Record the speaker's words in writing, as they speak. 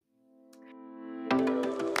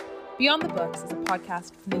Beyond the Books is a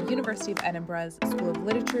podcast from the University of Edinburgh's School of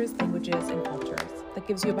Literatures, Languages and Cultures that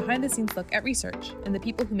gives you a behind-the-scenes look at research and the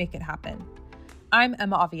people who make it happen. I'm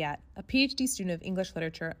Emma Aviat, a PhD student of English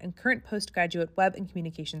Literature and current postgraduate Web and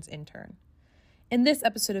Communications intern. In this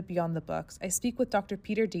episode of Beyond the Books, I speak with Dr.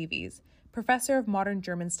 Peter Davies, Professor of Modern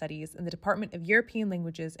German Studies in the Department of European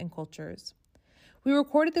Languages and Cultures. We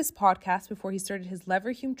recorded this podcast before he started his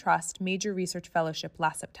Leverhulme Trust Major Research Fellowship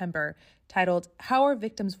last September, titled How Are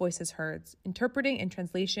Victims' Voices Heard? Interpreting and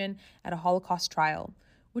Translation at a Holocaust Trial,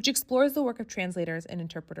 which explores the work of translators and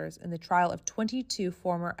interpreters in the trial of 22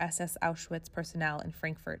 former SS Auschwitz personnel in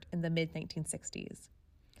Frankfurt in the mid-1960s.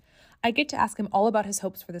 I get to ask him all about his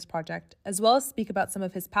hopes for this project, as well as speak about some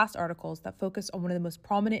of his past articles that focus on one of the most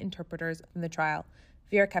prominent interpreters from the trial,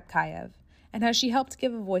 Vera Kepkayev, and how she helped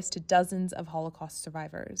give a voice to dozens of Holocaust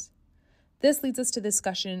survivors. This leads us to the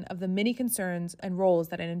discussion of the many concerns and roles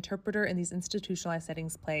that an interpreter in these institutionalized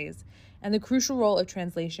settings plays, and the crucial role of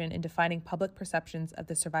translation in defining public perceptions of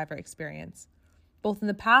the survivor experience, both in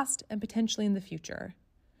the past and potentially in the future.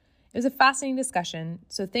 It was a fascinating discussion,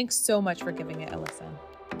 so thanks so much for giving it a listen.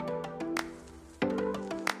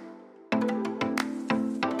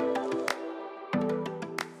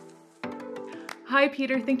 Hi,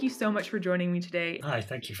 Peter. Thank you so much for joining me today. Hi,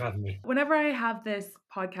 thank you for having me. Whenever I have this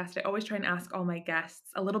podcast, I always try and ask all my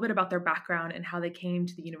guests a little bit about their background and how they came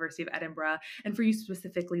to the University of Edinburgh, and for you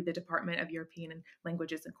specifically, the Department of European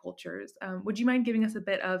Languages and Cultures. Would you mind giving us a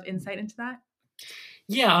bit of insight into that?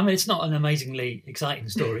 Yeah, I mean, it's not an amazingly exciting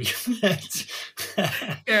story. Fair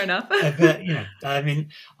enough. But, I mean,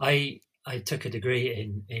 I took a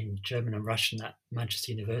degree in German and Russian at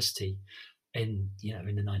Manchester University in the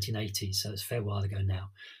 1980s, so it's a fair while ago now,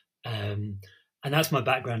 and that's my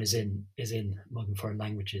background is in modern foreign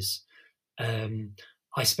languages.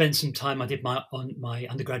 I spent some time. I did my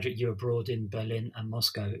undergraduate year abroad in Berlin and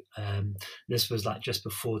Moscow. This was like just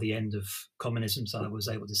before the end of communism, so I was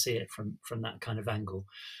able to see it from that kind of angle.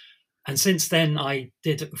 And since then, I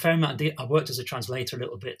did a fair amount. I worked as a translator a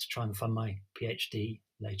little bit to try and fund my PhD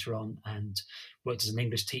later on, and worked as an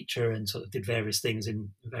English teacher and sort of did various things in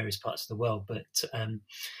various parts of the world, but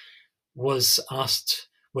was asked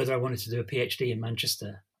whether I wanted to do a PhD in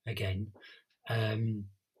Manchester again.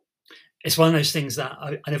 It's one of those things that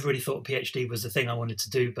I never really thought a PhD was the thing I wanted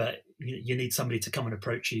to do, but you need somebody to come and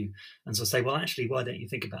approach you and sort of say, well, actually, why don't you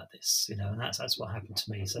think about this? And that's what happened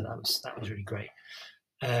to me. So that was really great.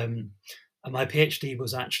 And my PhD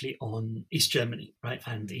was actually on East Germany, right?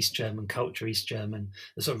 And East German culture, East German,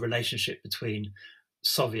 the sort of relationship between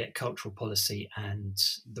Soviet cultural policy and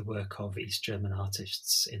the work of East German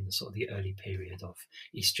artists in the sort of the early period of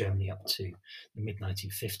East Germany up to the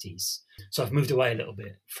mid-1950s. So I've moved away a little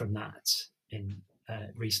bit from that in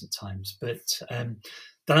recent times. But then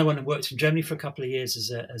I went and worked in Germany for a couple of years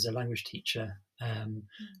as a language teacher, and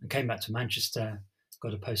came back to Manchester,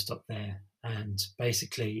 got a postdoc there, and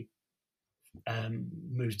basically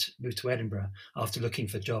moved to Edinburgh after looking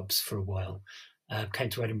for jobs for a while. Came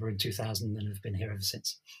to Edinburgh in 2000 and have been here ever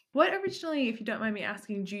since. What originally, if you don't mind me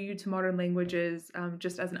asking, drew you to modern languages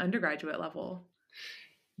just as an undergraduate level?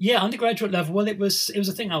 Yeah, undergraduate level. Well, it was a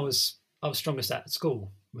thing I was strongest at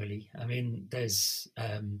school, really. I mean,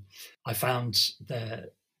 I found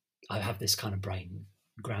that I have this kind of brain.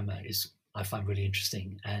 Grammar I find really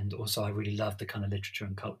interesting, and also I really loved the kind of literature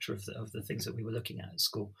and culture of the things that we were looking at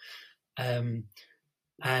school. And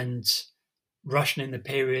Russian in the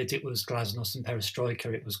period, it was glasnost and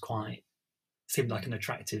perestroika. It was seemed like an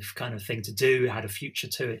attractive kind of thing to do. It had a future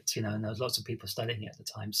to it, and there was lots of people studying it at the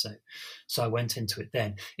time. So I went into it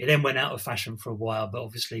then. It then went out of fashion for a while, but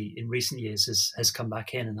obviously in recent years has come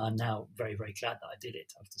back in, and I'm now very, very glad that I did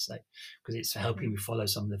it, I have to say, because it's helping me follow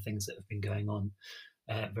some of the things that have been going on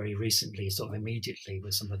very recently, sort of immediately,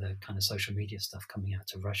 with some of the kind of social media stuff coming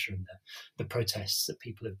out of Russia and the protests that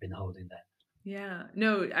people have been holding there. Yeah,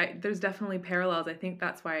 no, there's definitely parallels. I think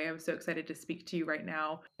that's why I was so excited to speak to you right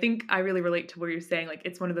now. I think I really relate to what you're saying. Like,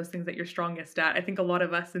 it's one of those things that you're strongest at. I think a lot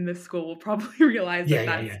of us in this school will probably realize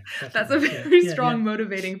that's a very strong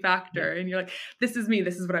motivating factor. And you're like, this is me,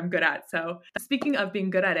 this is what I'm good at. So speaking of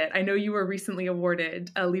being good at it, I know you were recently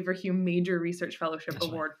awarded a Leverhulme Major Research Fellowship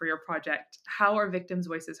Award for your project, How Are Victims'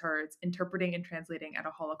 Voices Heard? Interpreting and Translating at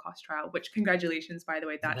a Holocaust Trial, which, congratulations, by the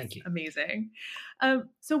way, that's amazing.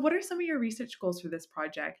 So what are some of your research goals for this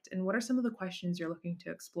project, and what are some of the questions you're looking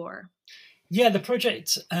to explore? Yeah, the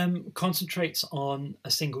project concentrates on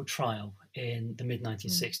a single trial in the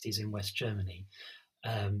mid-1960s in West Germany.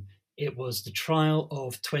 It was the trial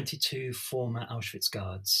of 22 former Auschwitz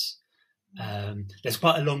guards. There's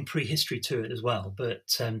quite a long prehistory to it as well,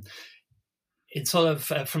 but in sort of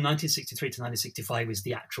from 1963 to 1965 is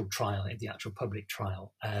the actual trial, the actual public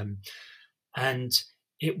trial, and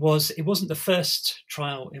it wasn't the first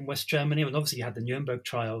trial in West Germany. And obviously you had the Nuremberg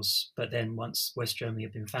trials, but then once West Germany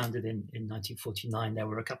had been founded in 1949, there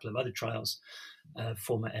were a couple of other trials,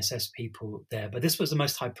 former SS people there. But this was the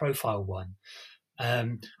most high-profile one,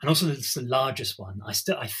 and also it's the largest one.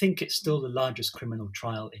 I think it's still the largest criminal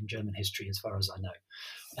trial in German history, as far as I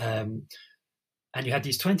know. And you had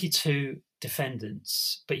these 22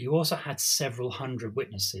 defendants, but you also had several hundred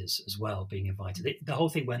witnesses as well being invited. The whole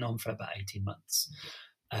thing went on for about 18 months.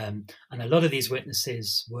 And a lot of these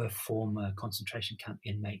witnesses were former concentration camp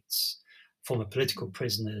inmates, former political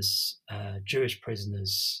prisoners, Jewish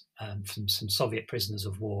prisoners, some Soviet prisoners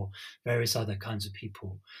of war, various other kinds of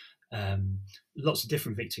people. Lots of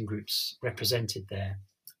different victim groups represented there.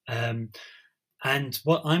 And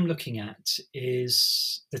what I'm looking at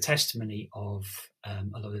is the testimony of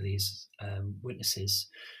a lot of these witnesses,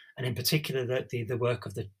 and in particular the work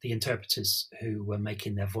of the interpreters who were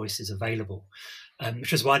making their voices available,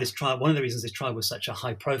 which is why this trial, one of the reasons this trial was such a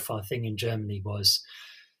high-profile thing in Germany was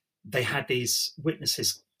they had these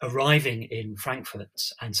witnesses arriving in Frankfurt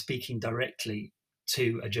and speaking directly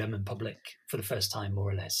to a German public for the first time, more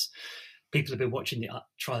or less. People have been watching the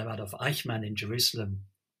trial of Adolf Eichmann in Jerusalem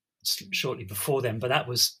shortly before them, but that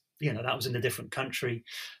was in a different country.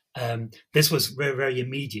 This was very, very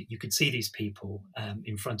immediate. You could see these people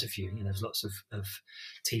in front of you. There's lots of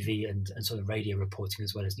TV and sort of radio reporting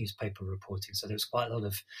as well as newspaper reporting. So there was quite a lot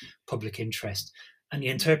of public interest. And the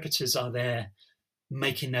interpreters are there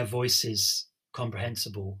making their voices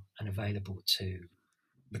comprehensible and available to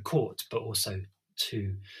the court, but also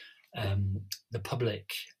to the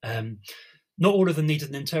public. Not all of them needed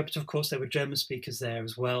an interpreter, of course. There were German speakers there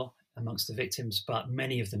as well amongst the victims, but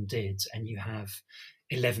many of them did. And you have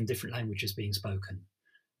 11 different languages being spoken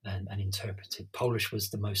and interpreted. Polish was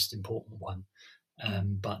the most important one,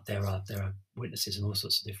 but there are witnesses in all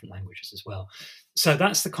sorts of different languages as well. So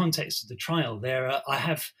that's the context of the trial. I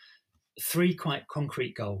have 3 quite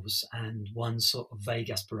concrete goals and one sort of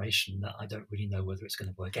vague aspiration that I don't really know whether it's going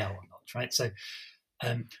to work out or not, right? So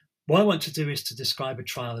what I want to do is to describe a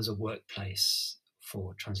trial as a workplace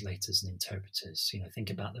for translators and interpreters. Think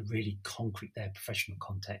about the really concrete, their professional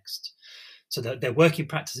context. So their working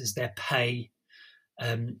practices, their pay,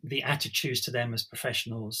 the attitudes to them as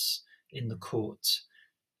professionals in the court,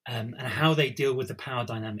 and how they deal with the power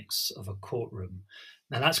dynamics of a courtroom.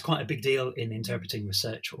 Now, that's quite a big deal in interpreting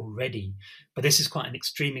research already, but this is quite an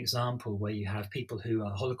extreme example where you have people who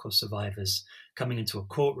are Holocaust survivors coming into a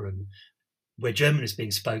courtroom where German is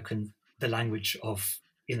being spoken, the language of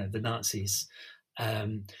the Nazis.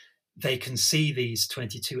 They can see these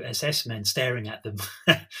 22 SS men staring at them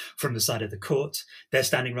from the side of the court. They're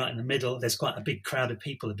standing right in the middle. There's quite a big crowd of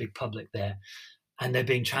people, a big public there, and they're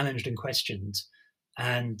being challenged and questioned.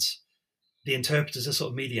 And the interpreters are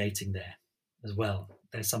sort of mediating there as well.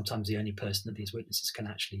 They're sometimes the only person that these witnesses can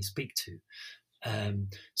actually speak to.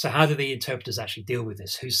 So how do the interpreters actually deal with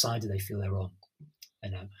this? Whose side do they feel they're on?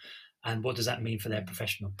 And what does that mean for their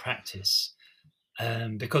professional practice?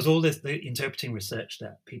 Because all the interpreting research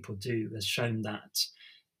that people do has shown that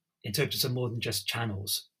interpreters are more than just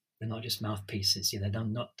channels. They're not just mouthpieces. They're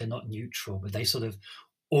not neutral, but they sort of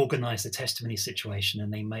organize the testimony situation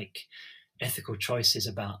and they make ethical choices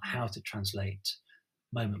about how to translate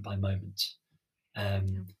moment by moment.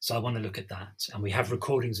 So I want to look at that, and we have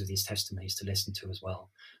recordings of these testimonies to listen to as well,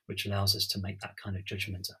 which allows us to make that kind of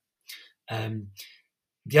judgment.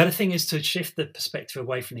 The other thing is to shift the perspective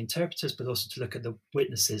away from the interpreters, but also to look at the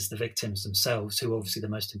witnesses, the victims themselves, who are obviously the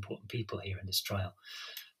most important people here in this trial.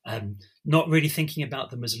 Not really thinking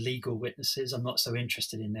about them as legal witnesses. I'm not so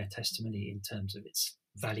interested in their testimony in terms of its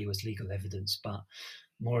value as legal evidence, but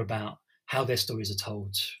more about how their stories are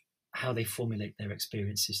told, how they formulate their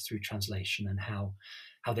experiences through translation, and how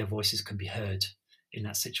their voices can be heard in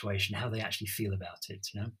that situation, how they actually feel about it.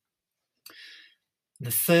 The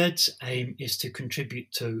third aim is to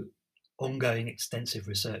contribute to ongoing extensive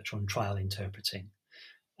research on trial interpreting.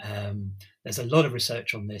 There's a lot of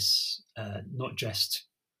research on this, not just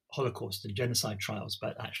Holocaust and genocide trials,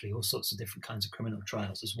 but actually all sorts of different kinds of criminal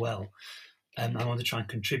trials as well. I want to try and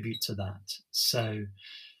contribute to that. So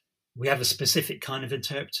we have a specific kind of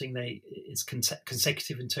interpreting. It's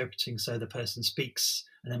consecutive interpreting, so the person speaks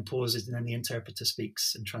and then pauses, and then the interpreter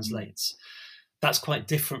speaks and translates. That's quite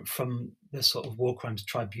different from the sort of war crimes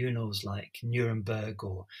tribunals like Nuremberg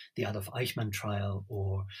or the Adolf Eichmann trial,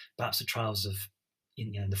 or perhaps the trials of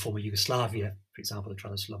in the former Yugoslavia, for example, the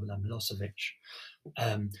trial of Slobodan Milosevic,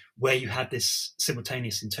 where you had this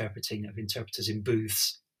simultaneous interpreting of interpreters in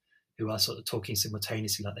booths who are sort of talking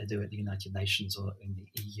simultaneously like they do at the United Nations or in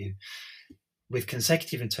the EU. With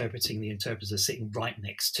consecutive interpreting, the interpreters are sitting right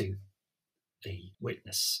next to the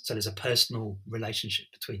witness. So there's a personal relationship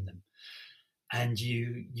between them. And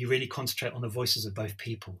you really concentrate on the voices of both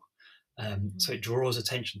people. So it draws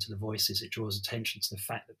attention to the voices, it draws attention to the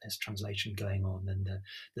fact that there's translation going on, and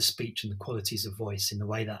the speech and the qualities of voice in the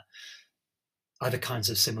way that other kinds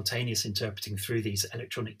of simultaneous interpreting through these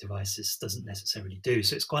electronic devices doesn't necessarily do.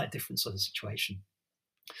 So it's quite a different sort of situation.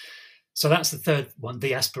 So that's the third one.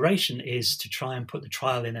 The aspiration is to try and put the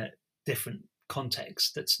trial in a different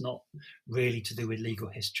context that's not really to do with legal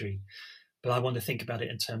history, but I want to think about it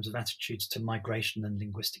in terms of attitudes to migration and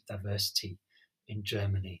linguistic diversity in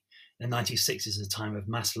Germany. In the 1960s is a time of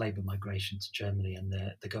mass labour migration to Germany, and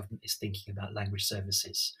the government is thinking about language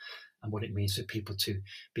services and what it means for people to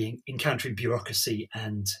be encountering bureaucracy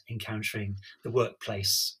and encountering the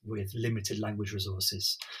workplace with limited language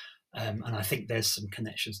resources. And I think there's some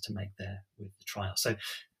connections to make there with the trial. So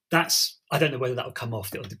I don't know whether that will come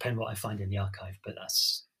off. It'll depend what I find in the archive, but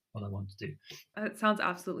that's what I want to do. It sounds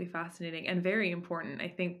absolutely fascinating and very important. I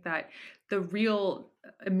think that the real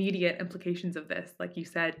immediate implications of this, like you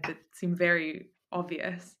said, that seem very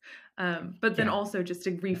obvious. But then also just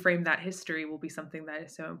to reframe that history will be something that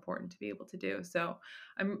is so important to be able to do. So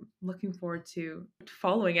I'm looking forward to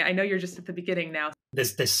following it. I know you're just at the beginning now.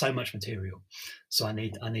 There's so much material. So I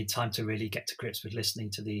need time to really get to grips with listening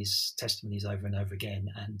to these testimonies over and over again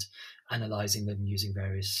and analysing them using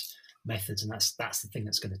various methods, and that's the thing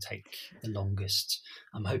that's going to take the longest.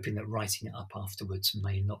 I'm hoping that writing it up afterwards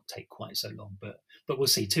may not take quite so long, but we'll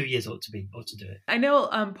see. 2 years ought to do it. I know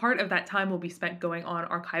part of that time will be spent going on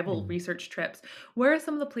archival research trips. Where are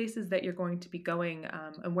some of the places that you're going to be going,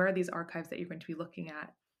 and where are these archives that you're going to be looking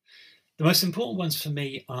at? The most important ones for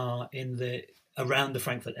me are around the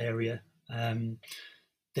Frankfurt area.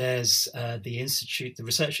 There's the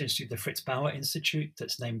Research Institute, the Fritz Bauer Institute,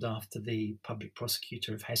 that's named after the public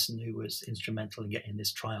prosecutor of Hessen, who was instrumental in getting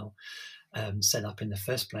this trial set up in the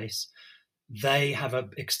first place. They have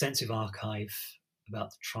an extensive archive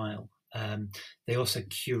about the trial. They also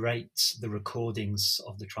curate the recordings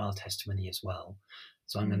of the trial testimony as well.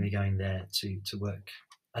 So I'm going to be going there to work.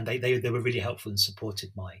 And they were really helpful and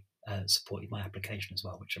supported my application as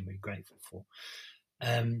well, which I'm really grateful for.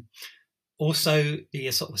 Also, the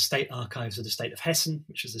sort of state archives of the state of Hessen,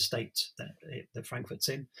 which is the state that Frankfurt's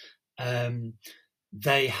in,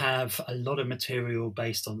 they have a lot of material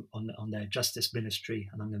based on their justice ministry,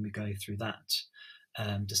 and I'm going to be going through that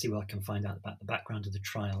to see what I can find out about the background of the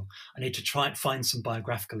trial. I need to try and find some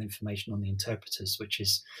biographical information on the interpreters, which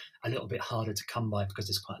is a little bit harder to come by because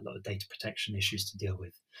there's quite a lot of data protection issues to deal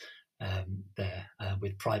with there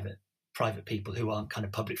with private people who aren't kind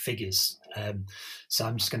of public figures. So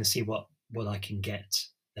I'm just going to see what I can get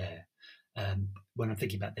there when I'm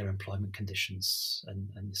thinking about their employment conditions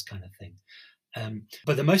and this kind of thing.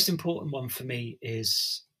 But the most important one for me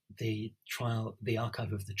is the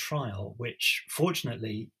archive of the trial, which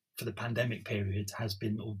fortunately for the pandemic period has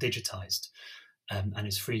been all digitized and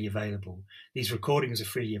is freely available. These recordings are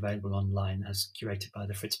freely available online as curated by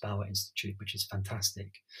the Fritz Bauer Institute, which is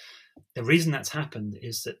fantastic. The reason that's happened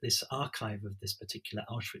is that this archive of this particular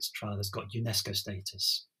Auschwitz trial has got UNESCO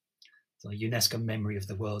status. So UNESCO Memory of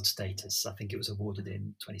the World status. I think it was awarded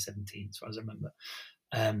in 2017, as far as I remember,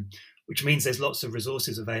 which means there's lots of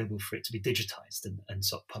resources available for it to be digitized and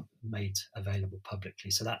sort of made available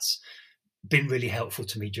publicly. So that's been really helpful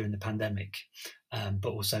to me during the pandemic, but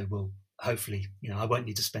also will hopefully, I won't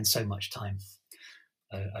need to spend so much time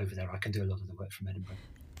over there. I can do a lot of the work from Edinburgh.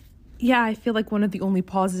 Yeah, I feel like one of the only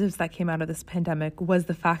positives that came out of this pandemic was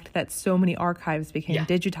the fact that so many archives became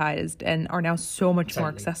digitized and are now so much more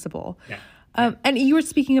accessible. Yeah. And you were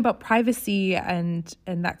speaking about privacy and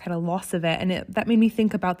that kind of loss of it. And that made me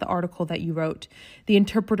think about the article that you wrote, The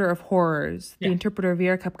Interpreter of Horrors, the interpreter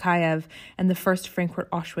Vera Kapkayev and the first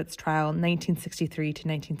Frankfurt Auschwitz trial, 1963 to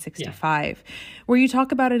 1965, where you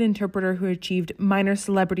talk about an interpreter who achieved minor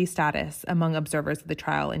celebrity status among observers of the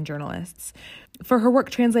trial and journalists for her work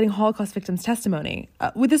translating Holocaust victims' testimony.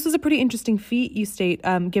 This was a pretty interesting feat, you state,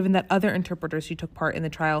 given that other interpreters who took part in the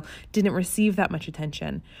trial didn't receive that much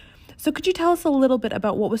attention. So could you tell us a little bit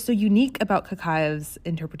about what was so unique about Kakayev's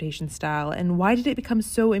interpretation style and why did it become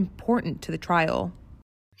so important to the trial?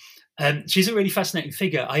 She's a really fascinating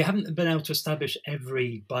figure. I haven't been able to establish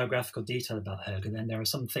every biographical detail about her, and then there are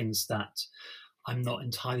some things that I'm not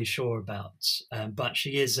entirely sure about. But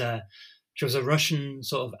she was a Russian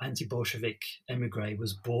sort of anti-Bolshevik emigre,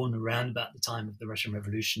 was born around about the time of the Russian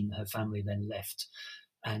Revolution. Her family then left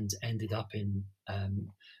and ended up in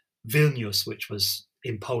Vilnius, which was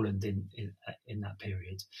in Poland in that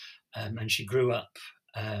period. and she grew up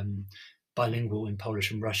bilingual in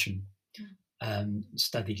Polish and Russian,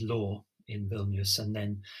 studied law in Vilnius, and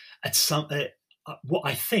then at some what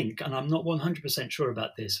I think, and I'm not 100% sure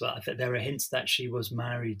about this, but I think there are hints that she was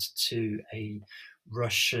married to a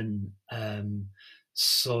Russian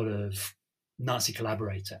sort of Nazi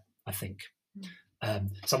collaborator, I think.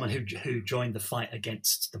 Someone who joined the fight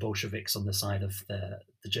against the Bolsheviks on the side of the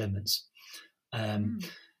Germans.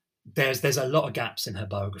 There's a lot of gaps in her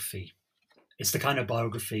biography. It's the kind of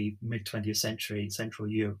biography mid-20th century Central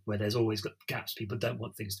Europe where there's always got gaps. People don't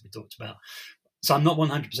want things to be talked about. So I'm not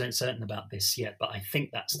 100% certain about this yet, but I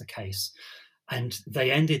think that's the case. And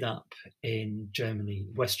they ended up in Germany,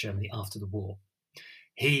 West Germany, after the war.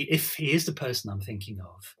 If he is the person I'm thinking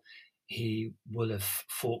of, he will have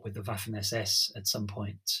fought with the Waffen-SS at some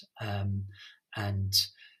point, and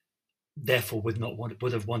therefore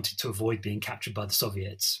would have wanted to avoid being captured by the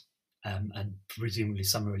Soviets, and presumably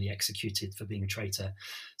summarily executed for being a traitor.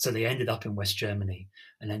 So they ended up in West Germany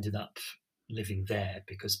and ended up living there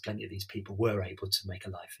because plenty of these people were able to make a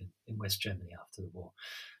life in West Germany after the war.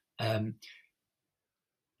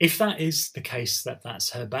 If that is the case, that's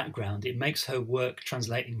her background, it makes her work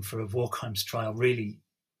translating for a war crimes trial really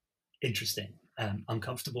interesting,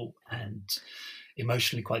 uncomfortable, and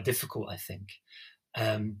emotionally quite difficult, I think.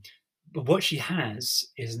 But what she has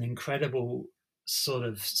is an incredible sort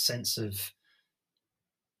of sense of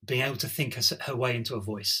being able to think her way into a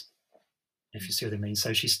voice, if you see what I mean.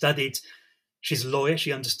 So she's a lawyer,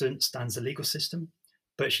 she understands the legal system,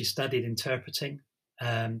 but she studied interpreting.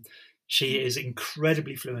 She is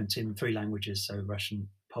incredibly fluent in 3 languages, so Russian,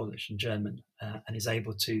 Polish, and German, and is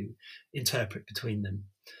able to interpret between them.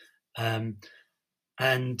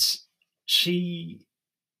 And she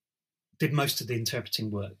did most of the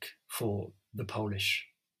interpreting work for the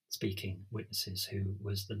Polish-speaking witnesses, who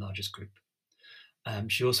was the largest group.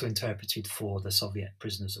 She also interpreted for the Soviet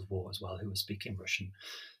prisoners of war as well, who were speaking Russian.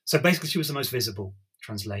 So basically, she was the most visible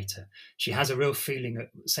translator. She has a real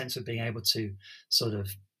sense of being able to sort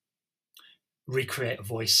of recreate a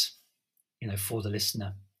voice, for the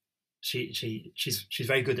listener. She's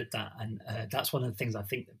very good at that, and that's one of the things I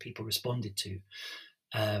think that people responded to,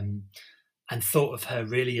 and thought of her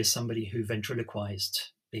really as somebody who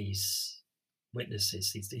ventriloquized these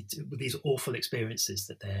witnesses, these awful experiences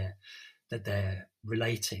that they're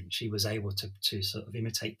relating. She was able to sort of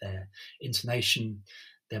imitate their intonation,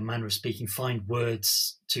 their manner of speaking, find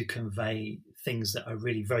words to convey things that are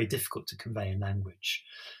really very difficult to convey in language.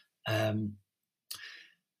 Now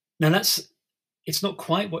it's not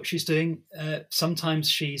quite what she's doing.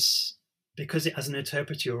 Sometimes because as an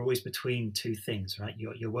interpreter, you're always between 2 things, right?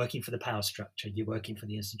 You're working for the power structure, you're working for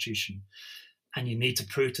the institution, and you need to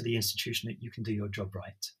prove to the institution that you can do your job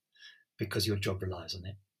right because your job relies on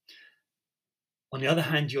it. On the other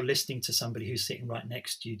hand, you're listening to somebody who's sitting right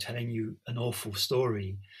next to you, telling you an awful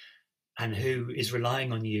story, and who is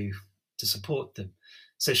relying on you to support them.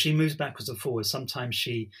 So she moves backwards and forwards. Sometimes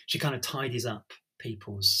she kind of tidies up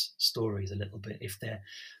people's stories a little bit. If they're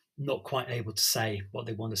not quite able to say what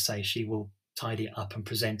they want to say, she will tidy it up and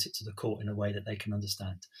present it to the court in a way that they can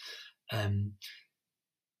understand.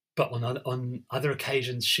 But on other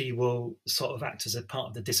occasions, she will sort of act as a part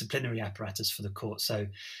of the disciplinary apparatus for the court. So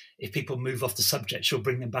if people move off the subject, she'll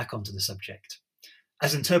bring them back onto the subject.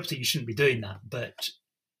 As an interpreter, you shouldn't be doing that, but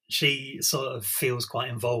she sort of feels quite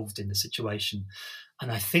involved in the situation.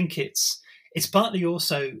 And I think it's partly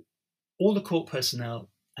also all the court personnel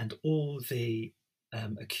and all the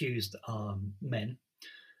accused are men.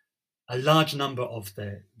 A large number of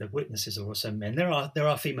the witnesses are also men. There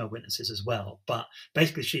are female witnesses as well, but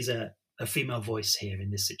basically she's a female voice here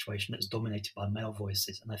in this situation that's dominated by male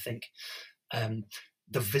voices. And I think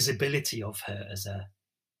the visibility of her as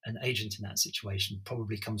an agent in that situation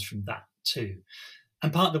probably comes from that too.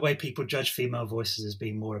 And part of the way people judge female voices as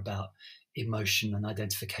being more about emotion and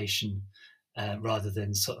identification rather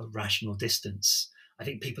than sort of rational distance. I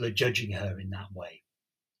think people are judging her in that way.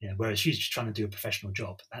 Whereas she's just trying to do a professional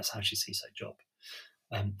job. That's how she sees her job.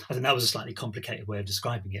 I think that was a slightly complicated way of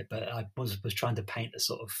describing it, but I was trying to paint a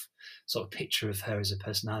sort of picture of her as a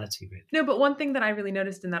personality, really. No, but one thing that I really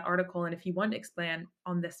noticed in that article, and if you want to expand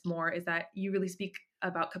on this more, is that you really speak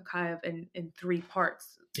about Kapkaev in 3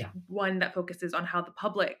 parts. Yeah. One that focuses on how the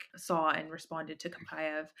public saw and responded to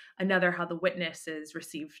Kapkaev, another how the witnesses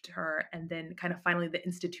received her, and then kind of finally the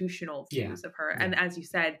institutional views of her. Yeah. And as you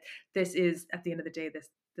said, this is at the end of the day this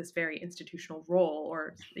very institutional role,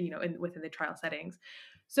 or within the trial settings.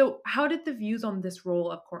 So how did the views on this role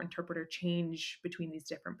of court interpreter change between these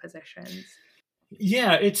different positions?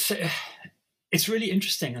 Yeah, It's really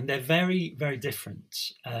interesting, and they're very, very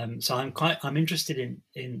different. So I'm interested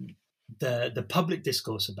in the public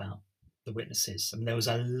discourse about the witnesses. I mean, there was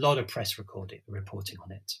a lot of press reporting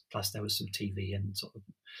on it. Plus, there was some TV and sort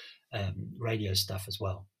of radio stuff as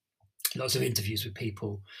well. Lots of interviews with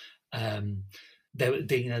people. There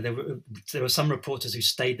were some reporters who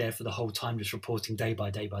stayed there for the whole time, just reporting day by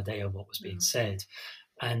day by day on what was being said.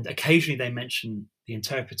 And occasionally they mention the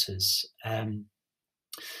interpreters.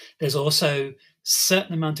 There's also a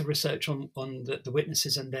certain amount of research on the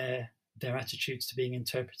witnesses and their attitudes to being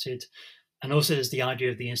interpreted. And also there's the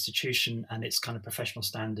idea of the institution and its kind of professional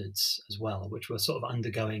standards as well, which were sort of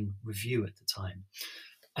undergoing review at the time.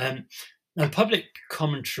 Now, public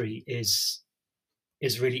commentary is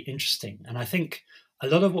really interesting. And I think a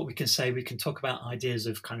lot of what we can talk about ideas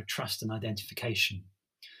of kind of trust and identification.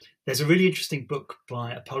 There's a really interesting book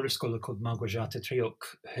by a Polish scholar called Małgorzata Triuk,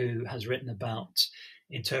 who has written about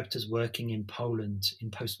interpreters working in Poland,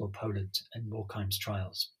 in post-war Poland, and war crimes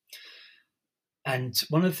trials. And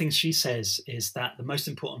one of the things she says is that the most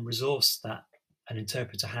important resource that an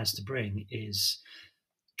interpreter has to bring is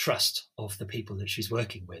trust of the people that she's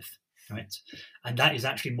working with, right? And that is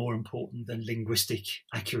actually more important than linguistic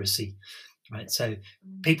accuracy, right? So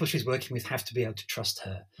people she's working with have to be able to trust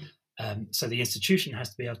her. So the institution has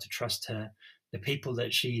to be able to trust her. The people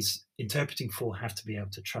that she's interpreting for have to be able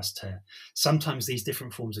to trust her. Sometimes these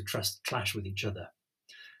different forms of trust clash with each other.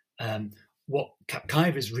 What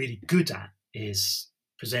Kapkaeva is really good at is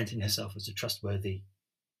presenting herself as a trustworthy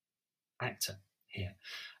actor here.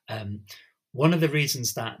 One of the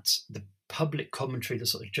reasons that the public commentary, the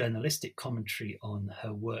sort of journalistic commentary on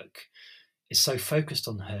her work is so focused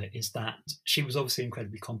on her is that she was obviously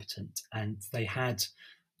incredibly competent, and they had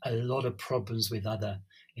a lot of problems with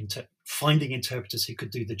finding interpreters who could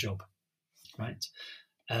do the job, right?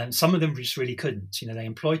 Some of them just really couldn't. They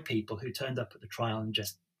employed people who turned up at the trial and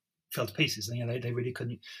just fell to pieces. And, they really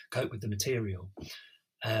couldn't cope with the material.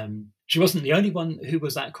 She wasn't the only one who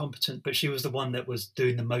was that competent, but she was the one that was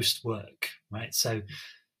doing the most work, right? So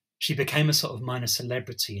she became a sort of minor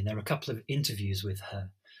celebrity, and there were a couple of interviews with her.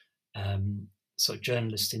 Sort of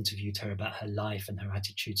journalists interviewed her about her life and her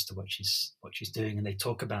attitudes to what she's doing, and they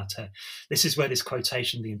talk about her. This is where this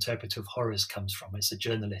quotation, "the interpreter of horrors," comes from. It's a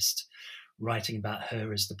journalist writing about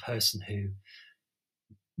her as the person who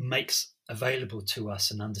makes available to us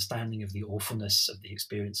an understanding of the awfulness of the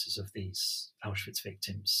experiences of these Auschwitz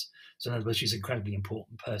victims. So in other words, she's an incredibly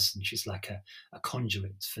important person. She's like a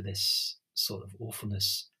conduit for this sort of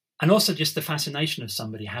awfulness. And also just the fascination of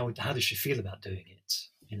somebody. How does she feel about doing it?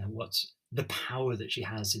 What's the power that she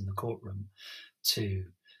has in the courtroom to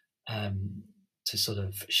sort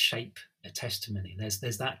of shape a testimony.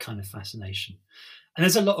 There's that kind of fascination. And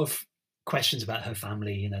there's a lot of questions about her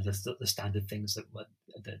family, the standard things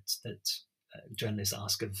that journalists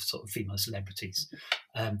ask of sort of female celebrities.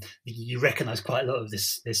 You recognise quite a lot of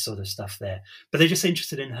this sort of stuff there, but they're just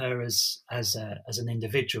interested in her as an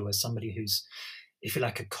individual, as somebody who's, if you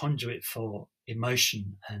like, a conduit for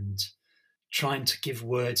emotion and trying to give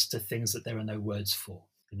words to things that there are no words for.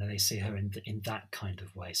 They see her in that kind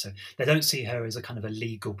of way. So they don't see her as a kind of a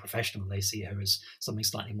legal professional. They see her as something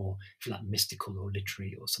slightly more, if you like, mystical or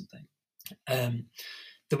literary or something.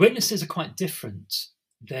 The witnesses are quite different.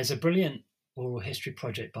 There's a brilliant oral history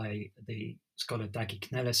project by the scholar Daggy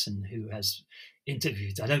Knellison, who has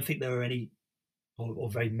interviewed, I don't think there are any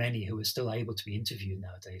or very many who are still able to be interviewed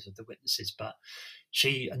nowadays of the witnesses, but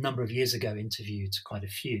she, a number of years ago, interviewed quite a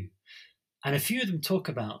few. And a few of them talk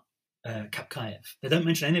about Kapkaev. They don't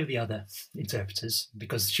mention any of the other interpreters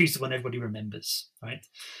because she's the one everybody remembers, right?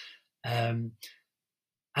 And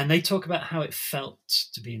they talk about how it felt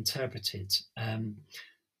to be interpreted. And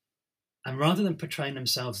rather than portraying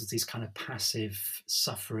themselves as these kind of passive,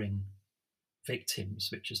 suffering victims,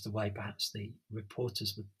 which is the way perhaps the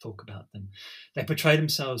reporters would talk about them, they portray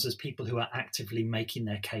themselves as people who are actively making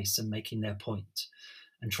their case and making their point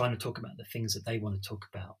and trying to talk about the things that they want to talk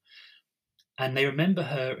about. And they remember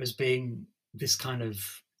her as being this kind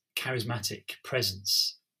of charismatic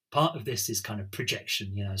presence. Part of this is kind of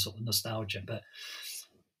projection, sort of nostalgia. But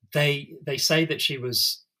they say that she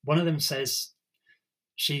was, one of them says,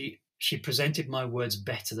 she presented my words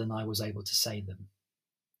better than I was able to say them.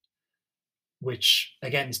 Which,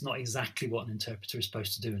 again, is not exactly what an interpreter is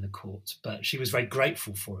supposed to do in a court. But she was very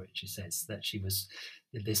grateful for it, she says, that she was,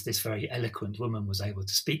 this very eloquent woman was able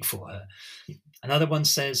to speak for her. Another one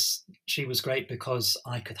says she was great because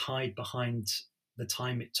I could hide behind the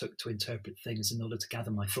time it took to interpret things in order to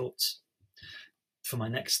gather my thoughts for the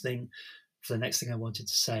next thing I wanted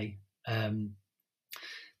to say.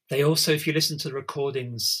 They also, if you listen to the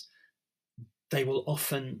recordings, they will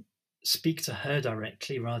often speak to her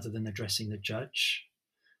directly rather than addressing the judge.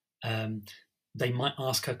 They might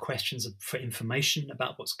ask her questions for information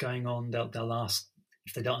about what's going on. They'll ask,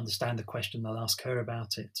 if they don't understand the question, they'll ask her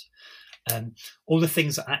about it. All the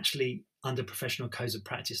things that actually under professional codes of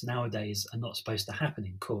practice nowadays are not supposed to happen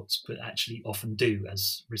in courts, but actually often do,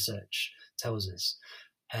 as research tells us.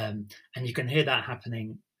 And you can hear that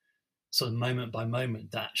happening sort of moment by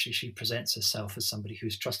moment, that she presents herself as somebody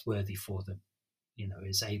who's trustworthy for them,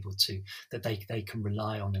 is able to, that they can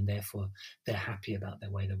rely on, and therefore they're happy about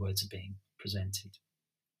the way their words are being presented.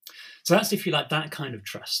 So that's, if you like, that kind of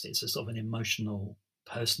trust. It's a sort of an emotional,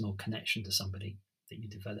 personal connection to somebody that you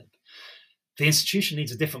develop. The institution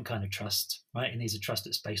needs a different kind of trust, right? It needs a trust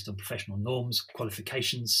that's based on professional norms,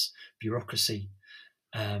 qualifications, bureaucracy.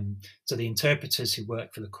 So the interpreters who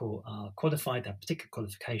work for the court are qualified, they have particular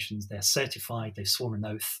qualifications, they're certified, they've sworn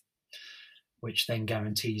an oath, which then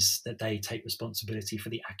guarantees that they take responsibility for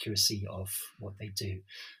the accuracy of what they do.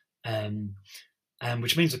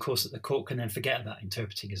 Which means, of course, that the court can then forget about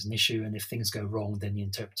interpreting as an issue, and if things go wrong, then the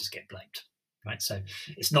interpreters get blamed. Right, so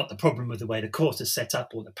it's not the problem with the way the court is set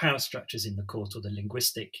up, or the power structures in the court, or the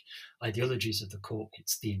linguistic ideologies of the court.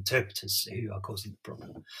 It's the interpreters who are causing the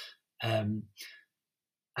problem.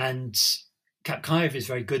 And Kapkaev is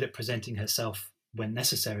very good at presenting herself, when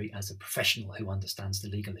necessary, as a professional who understands the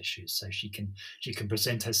legal issues. So she can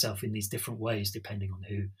present herself in these different ways depending on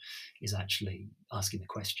who is actually asking the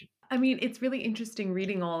question. I mean, it's really interesting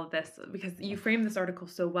reading all of this, because you frame this article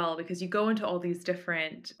so well, because you go into all these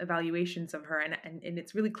different evaluations of her, and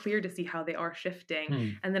it's really clear to see how they are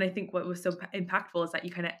shifting. And then I think what was so impactful is that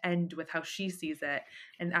you kind of end with how she sees it.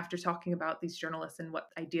 And after talking about these journalists and what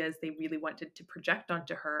ideas they really wanted to project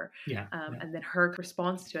onto her, and then her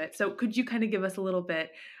response to it. So could you kind of give us a little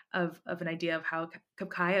bit of an idea of how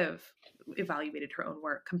Kapkaev evaluated her own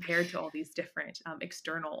work compared to all these different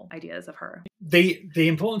external ideas of her? The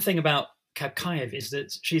important thing about Kapkaev is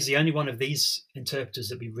that she's the only one of these interpreters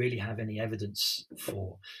that we really have any evidence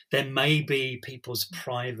for. There may be people's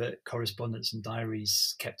private correspondence and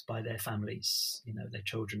diaries kept by their families, their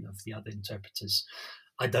children, of the other interpreters.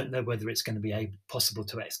 I don't know whether it's going to be possible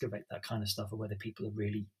to excavate that kind of stuff, or whether people are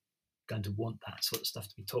really going to want that sort of stuff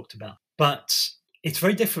to be talked about. But it's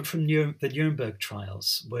very different from the Nuremberg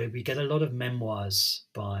trials, where we get a lot of memoirs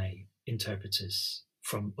by interpreters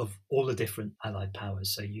of all the different Allied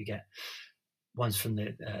powers. So you get ones from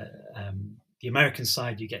the American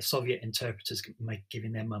side, you get Soviet interpreters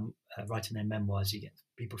writing their memoirs, you get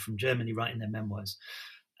people from Germany writing their memoirs.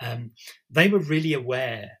 They were really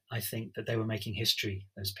aware, I think, that they were making history,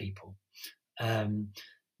 those people.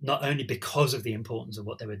 Not only because of the importance of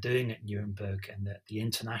what they were doing at Nuremberg and the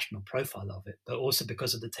international profile of it, but also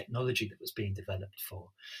because of the technology that was being developed for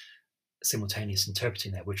simultaneous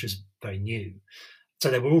interpreting there, which was very new. So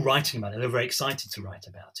they were all writing about it. They were very excited to write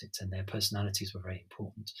about it, and their personalities were very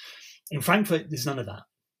important. In Frankfurt, there's none of that.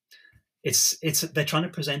 They're trying to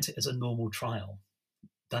present it as a normal trial,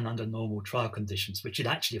 done under normal trial conditions, which it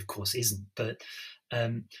actually, of course, isn't. But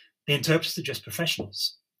the interpreters are just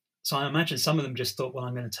professionals. So I imagine some of them just thought, well,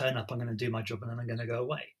 I'm going to turn up, I'm going to do my job, and then I'm going to go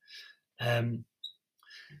away.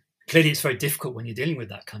 Clearly, it's very difficult when you're dealing with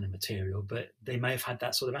that kind of material, but they may have had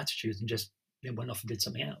that sort of attitude and just went off and did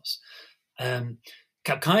something else.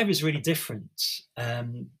 Kapkaev is really different,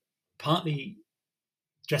 partly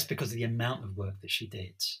just because of the amount of work that she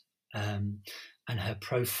did and her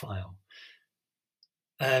profile.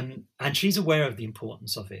 And she's aware of the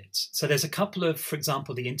importance of it. So there's a couple of, for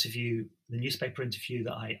example, the newspaper interview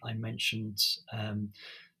that I mentioned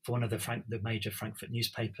for one of the major Frankfurt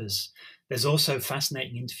newspapers. There's also a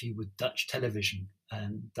fascinating interview with Dutch television.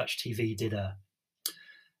 Dutch TV did a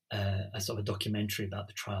sort of a documentary about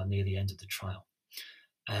the trial near the end of the trial.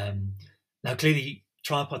 Now, clearly,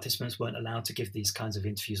 trial participants weren't allowed to give these kinds of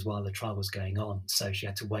interviews while the trial was going on, so she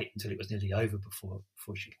had to wait until it was nearly over before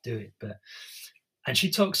she could do it. And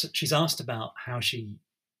she's asked about how she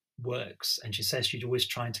works, and she says she's always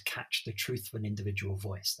trying to catch the truth of an individual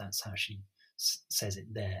voice. That's how she says it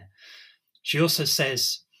there. She also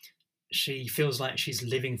says she feels like she's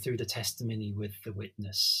living through the testimony with the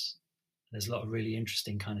witness. There's a lot of really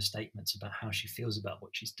interesting kind of statements about how she feels about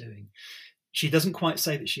what she's doing. She doesn't quite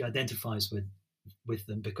say that she identifies with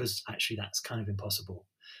them, because actually that's kind of impossible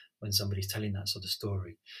when somebody's telling that sort of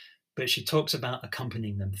story. But she talks about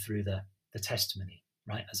accompanying them through the testimony,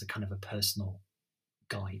 right, as a kind of a personal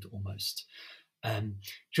guide almost.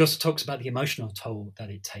 She also talks about the emotional toll that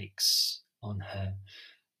it takes on her.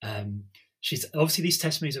 She's obviously, these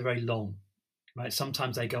testimonies are very long, right?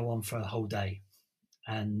 Sometimes they go on for a whole day,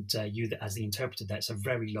 and you, as the interpreter, that's a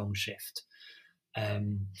very long shift.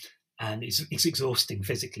 And and it's exhausting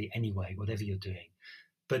physically anyway, whatever you're doing.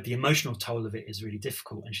 But the emotional toll of it is really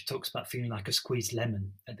difficult. And she talks about feeling like a squeezed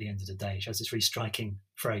lemon at the end of the day. She has this really striking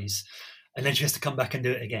phrase, and then she has to come back and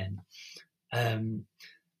do it again. And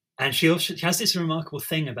she has this remarkable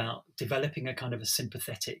thing about developing a kind of a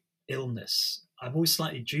sympathetic illness. I'm always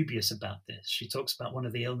slightly dubious about this. She talks about one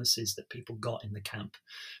of the illnesses that people got in the camp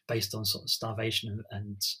based on sort of starvation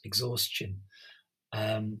and exhaustion.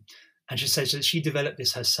 And she says that she developed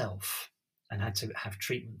this herself and had to have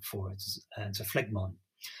treatment for it. And so phlegmon,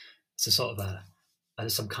 it's a sort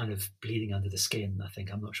of some kind of bleeding under the skin, I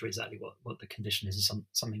think. I'm not sure exactly what the condition is. It's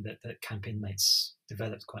something that camp inmates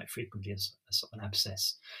developed quite frequently as sort of an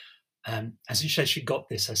abscess. And so she says she got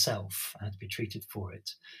this herself and had to be treated for it.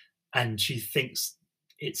 And she thinks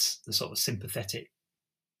it's the sort of sympathetic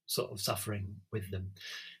sort of suffering with them.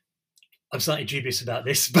 I'm slightly dubious about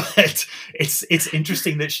this, but it's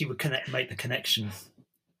interesting that she would make the connection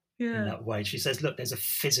in that way. She says, look, there's a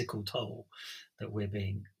physical toll that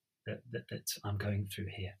that I'm going through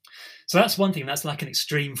here. So that's one thing. That's like an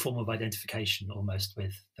extreme form of identification almost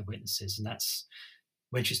with the witnesses. And that's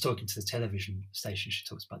when she's talking to the television station, she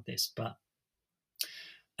talks about this. But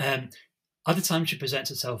other times she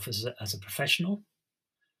presents herself as a professional.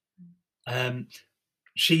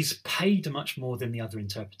 She's paid much more than the other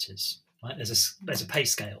interpreters. Right? There's a pay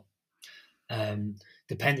scale,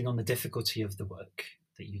 depending on the difficulty of the work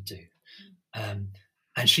that you do.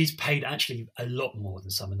 And she's paid actually a lot more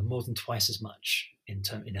than some of them, more than twice as much in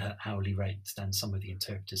her hourly rate than some of the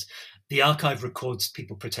interpreters. The archive records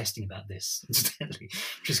people protesting about this, incidentally,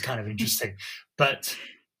 which is kind of interesting. But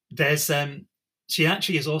there's she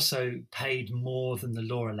actually is also paid more than the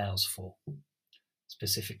law allows for,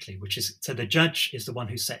 specifically, which is, so the judge is the one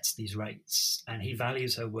who sets these rates, and he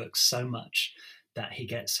values her work so much that he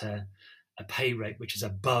gets her a pay rate which is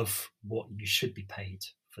above what you should be paid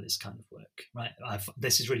for this kind of work, right?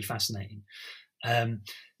 This is really fascinating.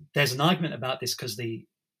 There's an argument about this because the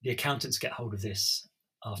accountants get hold of this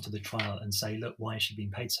after the trial and say, look, why is she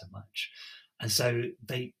being paid so much? And so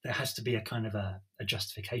there has to be a kind of a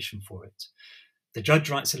justification for it. The judge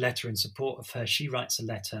writes a letter in support of her. She writes a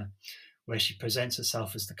letter where she presents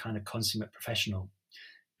herself as the kind of consummate professional,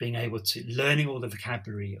 being able to, learning all the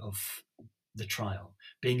vocabulary of the trial,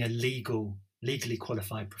 being a legally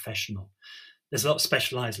qualified professional. There's a lot of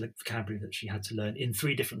specialized vocabulary that she had to learn in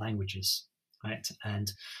 3 different languages, right?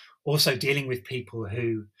 And also dealing with people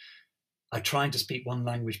who are trying to speak one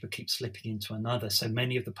language but keep slipping into another. So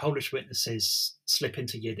many of the Polish witnesses slip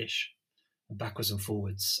into Yiddish backwards and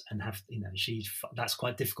forwards, and have, that's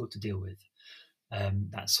quite difficult to deal with.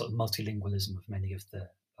 That sort of multilingualism of many of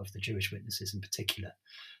the Jewish witnesses in particular.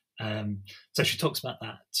 So she talks about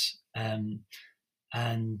that,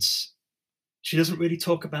 and she doesn't really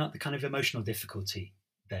talk about the kind of emotional difficulty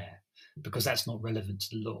there because that's not relevant to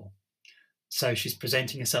the law. So she's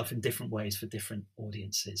presenting herself in different ways for different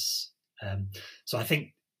audiences. So I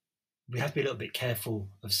think we have to be a little bit careful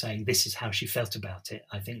of saying this is how she felt about it.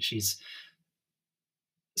 I think she's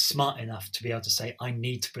smart enough to be able to say, I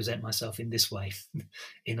need to present myself in this way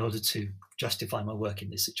in order to justify my work in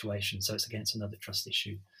this situation. So it's against another trust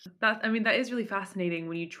issue. That is really fascinating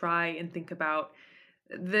when you try and think about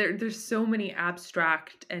there's so many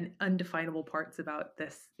abstract and undefinable parts about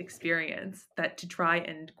this experience that to try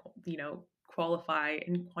and, qualify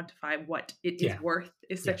and quantify what it is worth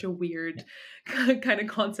is such a weird kind of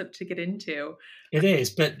concept to get into. It is,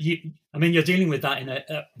 but you're dealing with that in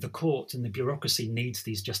the court, and the bureaucracy needs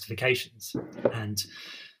these justifications, and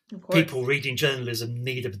people reading journalism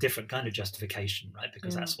need a different kind of justification, right?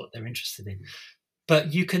 Because that's what they're interested in.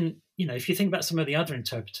 But you can, if you think about some of the other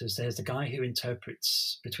interpreters, there's the guy who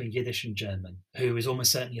interprets between Yiddish and German, who is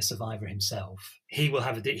almost certainly a survivor himself. He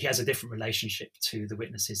has a different relationship to the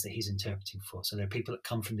witnesses that he's interpreting for. So there are people that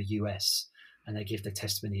come from the US and they give their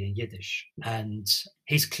testimony in Yiddish. And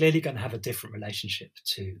he's clearly going to have a different relationship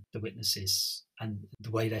to the witnesses and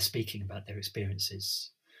the way they're speaking about their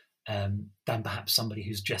experiences than perhaps somebody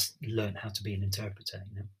who's just learned how to be an interpreter.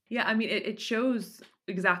 Yeah, it shows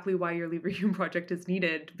exactly why your Leave Room project is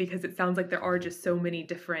needed, because it sounds like there are just so many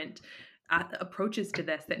different approaches to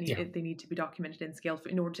this that they need to be documented and scaled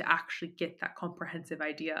in order to actually get that comprehensive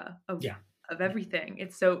idea of everything.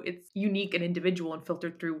 It's unique and individual and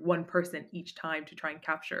filtered through one person each time to try and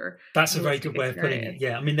capture. That's a very good way of putting it.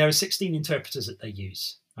 Yeah, there are 16 interpreters that they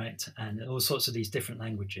use, right? And all sorts of these different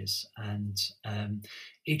languages, and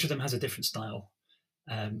each of them has a different style.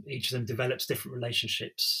 Each of them develops different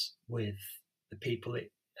relationships with the people.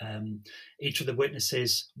 Each of the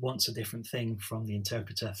witnesses wants a different thing from the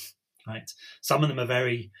interpreter, right? Some of them are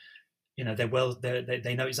very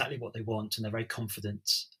they know exactly what they want, and they're very confident,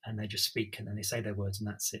 and they just speak, and then they say their words, and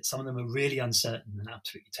that's it. Some of them are really uncertain and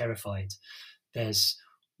absolutely terrified. There's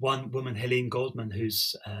one woman, Helene Goldman,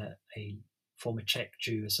 who's a former Czech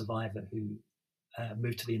Jew, a survivor who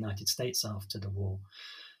moved to the United States after the war,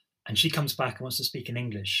 and she comes back and wants to speak in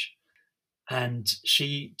English. And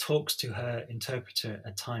she talks to her interpreter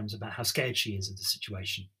at times about how scared she is of the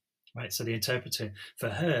situation, right? So the interpreter for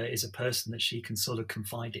her is a person that she can sort of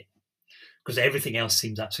confide in, because everything else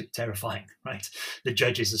seems absolutely terrifying, right? The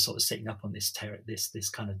judges are sort of sitting up on this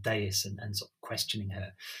kind of dais and sort of questioning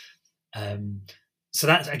her. So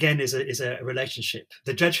that again is a relationship.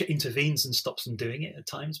 The judge intervenes and stops them doing it at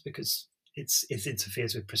times because it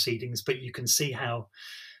interferes with proceedings. But you can see how,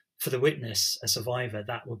 for the witness, a survivor,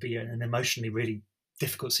 that would be an emotionally really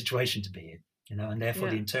difficult situation to be in, and therefore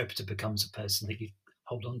the interpreter becomes a person that you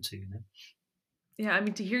hold on to. Yeah, I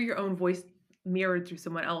mean, to hear your own voice mirrored through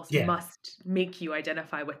someone else must make you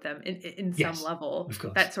identify with them in some level. Of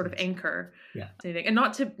course, that sort of anchor. Yeah. And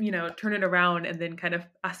not to, turn it around and then kind of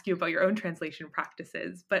ask you about your own translation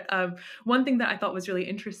practices. But one thing that I thought was really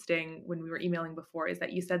interesting when we were emailing before is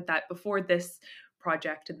that you said that before this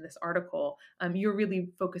project and this article, you're really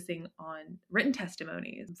focusing on written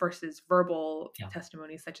testimonies versus verbal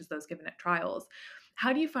testimonies, such as those given at trials.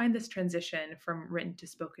 How do you find this transition from written to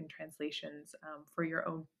spoken translations for your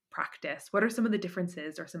own practice? What are some of the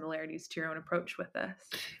differences or similarities to your own approach with this?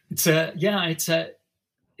 It's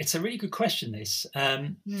a really good question, this.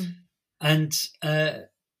 And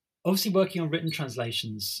obviously working on written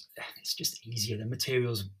translations, it's just easier. The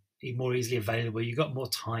material's more easily available. You've got more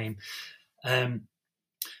time.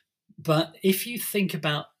 But if you think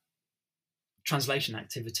about translation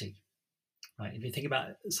activity, right? If you think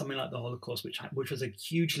about something like the Holocaust, which was a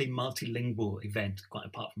hugely multilingual event, quite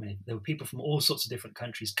apart from it, there were people from all sorts of different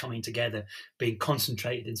countries coming together, being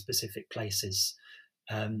concentrated in specific places,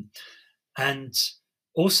 and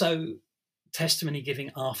also testimony giving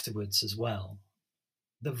afterwards as well.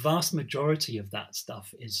 The vast majority of that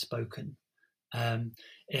stuff is spoken.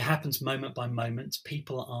 It happens moment by moment.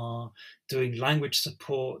 People are doing language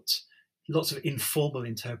support, lots of informal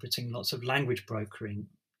interpreting, lots of language brokering,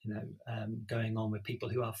 going on with people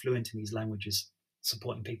who are fluent in these languages,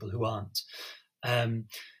 supporting people who aren't.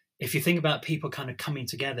 If you think about people kind of coming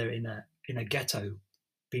together in a ghetto,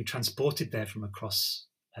 being transported there from across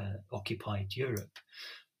occupied Europe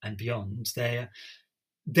and beyond, they're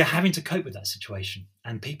having to cope with that situation,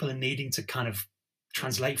 and people are needing to kind of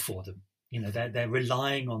translate for them. They're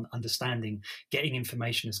relying on understanding, getting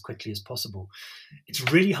information as quickly as possible. It's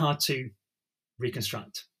really hard to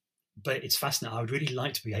reconstruct, but it's fascinating. I would really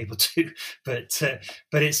like to be able to, but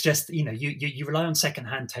it's just, you rely on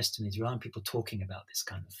secondhand testimonies, you rely on people talking about this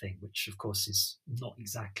kind of thing, which of course is not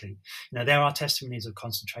exactly, there are testimonies of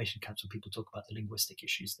concentration camps where people talk about the linguistic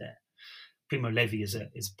issues there. Primo Levi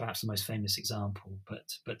is perhaps the most famous example,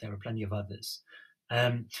 but there are plenty of others.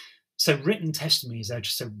 So written testimonies are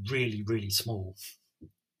just a really, really small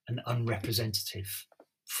and unrepresentative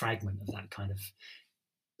fragment of that kind of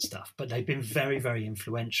stuff, but they've been very, very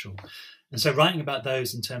influential. And so writing about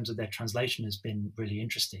those in terms of their translation has been really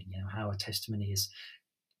interesting, how a testimony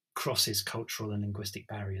crosses cultural and linguistic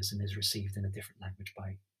barriers and is received in a different language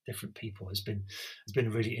by different people has been a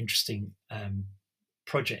really interesting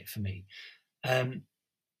project for me.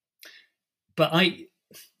 But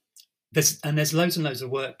there's loads and loads of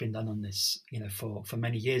work been done on this, for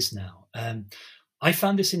many years now. I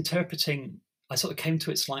found this interpreting, I sort of came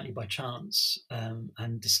to it slightly by chance,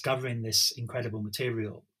 and discovering this incredible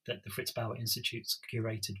material that the Fritz Bauer Institute's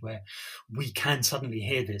curated, where we can suddenly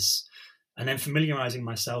hear this, and then familiarizing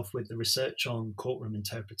myself with the research on courtroom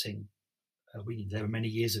interpreting. There are many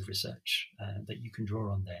years of research that you can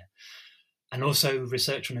draw on there. And also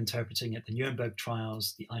research on interpreting at the Nuremberg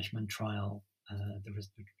trials, the Eichmann trial, the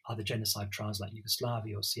other genocide trials like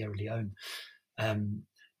Yugoslavia or Sierra Leone.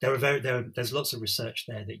 There's lots of research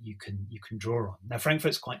there that you can draw on. Now,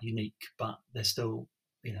 Frankfurt's quite unique, but there's still,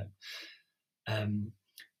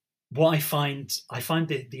 what I find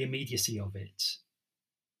the immediacy of it,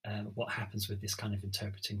 what happens with this kind of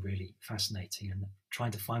interpreting, really fascinating, and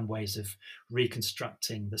trying to find ways of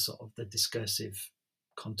reconstructing the sort of the discursive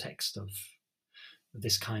context of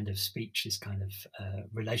this kind of speech, this kind of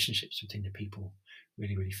relationships between the people,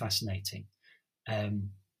 really, really fascinating.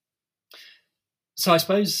 So I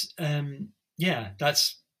suppose,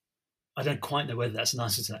 that's, I don't quite know whether that's an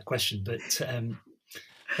answer to that question, but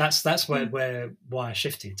that's why I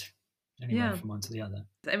shifted anyway, from one to the other.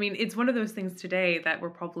 I mean, it's one of those things today that we're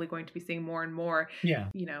probably going to be seeing more and more. Yeah.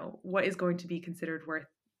 What is going to be considered worth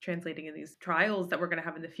translating in these trials that we're going to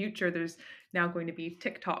have in the future, there's now going to be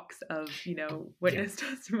TikToks of, witness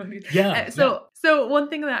testimonies. So one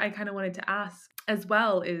thing that I kind of wanted to ask as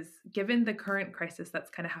well is, given the current crisis that's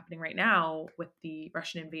kind of happening right now with the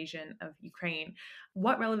Russian invasion of Ukraine,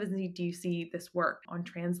 what relevancy do you see this work on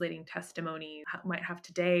translating testimony might have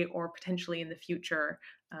today or potentially in the future,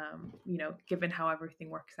 given how everything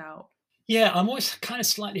works out? Yeah, I'm always kind of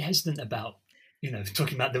slightly hesitant about,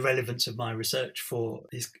 talking about the relevance of my research for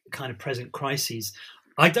these kind of present crises.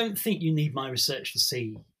 I don't think you need my research to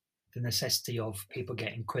see the necessity of people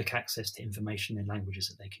getting quick access to information in languages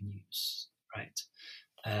that they can use, right?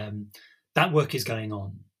 That work is going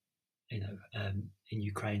on, in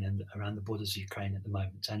Ukraine and around the borders of Ukraine at the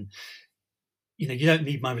moment. And, you don't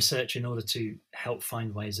need my research in order to help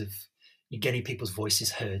find ways of getting people's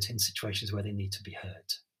voices heard in situations where they need to be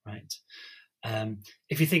heard, right?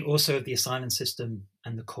 If you think also of the asylum system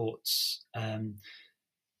and the courts,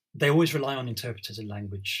 they always rely on interpreters and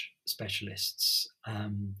language specialists.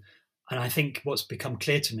 And I think what's become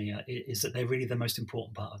clear to me is that they're really the most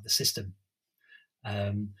important part of the system.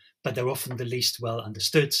 But they're often the least well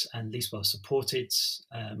understood and least well supported.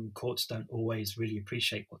 Courts don't always really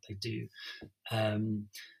appreciate what they do.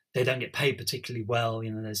 They don't get paid particularly well.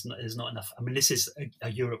 There's not enough. I mean, this is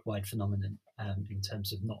a Europe-wide phenomenon in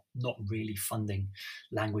terms of not really funding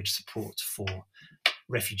language support for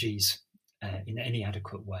refugees in any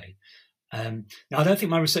adequate way. Now, I don't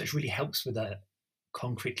think my research really helps with that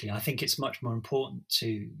concretely. I think it's much more important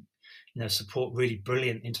to support really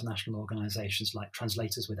brilliant international organizations like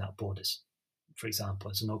Translators Without Borders, for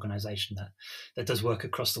example, as an organization that does work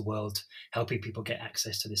across the world, helping people get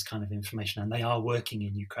access to this kind of information. And they are working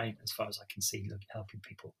in Ukraine, as far as I can see, helping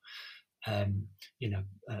people,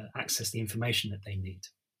 access the information that they need.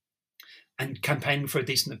 And campaigning for a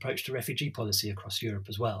decent approach to refugee policy across Europe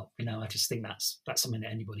as well. I just think that's something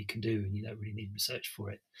that anybody can do, and you don't really need research for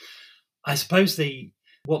it. I suppose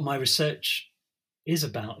what my research is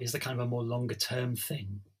about is the kind of a more longer term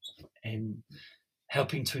thing in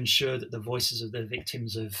helping to ensure that the voices of the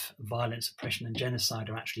victims of violence, oppression and genocide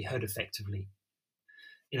are actually heard effectively,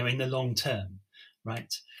 in the long term,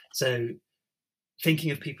 right? So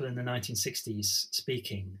thinking of people in the 1960s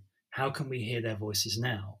speaking, how can we hear their voices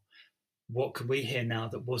now? What can we hear now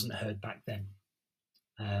that wasn't heard back then?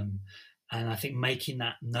 And I think making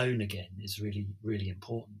that known again is really, really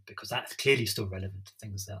important, because that's clearly still relevant to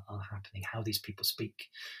things that are happening, how these people speak,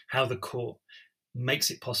 how the court makes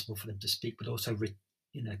it possible for them to speak, but also,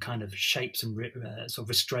 kind of shapes and sort of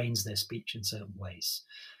restrains their speech in certain ways,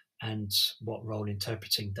 and what role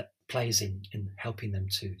interpreting that plays in helping them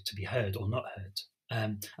to be heard or not heard.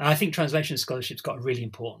 And I think translation scholarship's got a really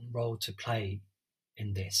important role to play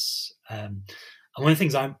in this. And one of the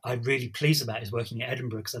things I'm really pleased about is working at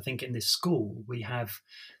Edinburgh, because I think in this school we have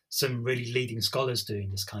some really leading scholars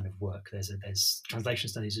doing this kind of work. There's translation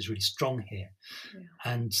studies is really strong here,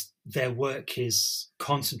 and their work is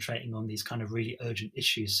concentrating on these kind of really urgent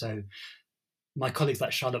issues. So my colleagues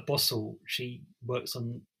like Charlotte Bossel, she works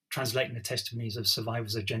on translating the testimonies of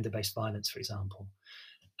survivors of gender-based violence, for example.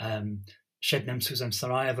 Şebnem Suzem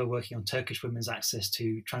Sarayeva working on Turkish women's access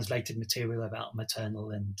to translated material about maternal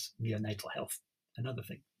and neonatal health, another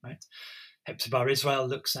thing, right? Hepzibah Israel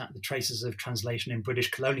looks at the traces of translation in British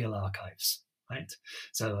colonial archives, right?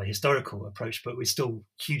 So a historical approach, but we're still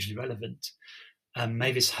hugely relevant.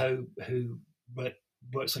 Mavis Ho, who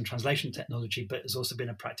works on translation technology, but has also been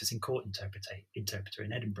a practicing court interpreter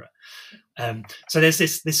in Edinburgh. So there's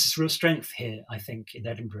this real strength here, I think, in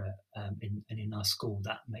Edinburgh and in our school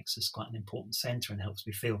that makes us quite an important centre and helps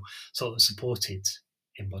me feel sort of supported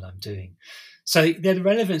in what I'm doing. So the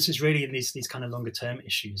relevance is really in these kind of longer term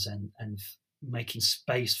issues, and making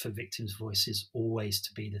space for victims' voices always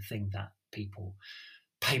to be the thing that people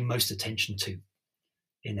pay most attention to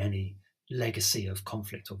in any legacy of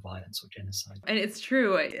conflict or violence or genocide. And it's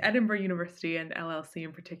true. Edinburgh University and LLC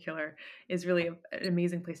in particular is really an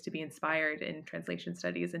amazing place to be inspired in translation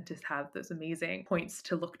studies, and to have those amazing points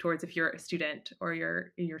to look towards if you're a student or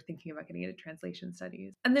you're thinking about getting into translation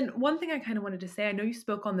studies. And then one thing I kind of wanted to say, I know you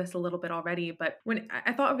spoke on this a little bit already, but when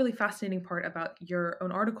I thought a really fascinating part about your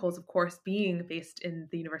own articles, of course, being based in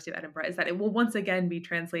the University of Edinburgh, is that it will once again be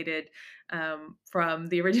translated from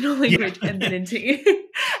the original language and then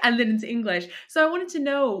into English. So I wanted to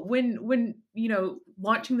know, when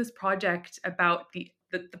launching this project about the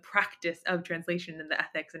practice of translation and the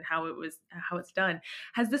ethics and how it's done,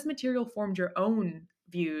 has this material formed your own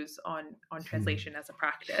views on translation as a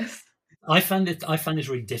practice? I found it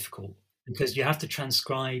really difficult, because you have to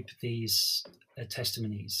transcribe these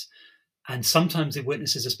testimonies, And sometimes the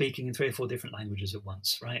witnesses are speaking in 3 or 4 different languages at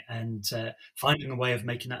once, right? And finding a way of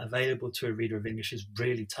making that available to a reader of English is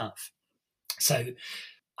really tough. So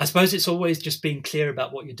I suppose it's always just being clear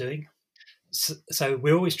about what you're doing. So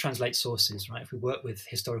we always translate sources, right? If we work with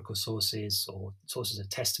historical sources or sources of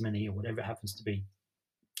testimony or whatever it happens to be,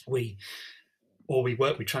 we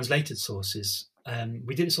work with translated sources.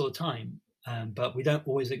 We do this all the time, but we don't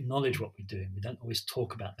always acknowledge what we're doing. We don't always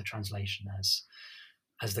talk about the translation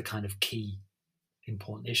as the kind of key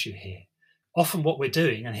important issue here. Often what we're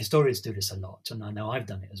doing, and historians do this a lot, and I know I've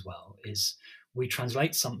done it as well, is we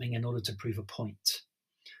translate something in order to prove a point.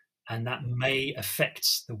 And that may affect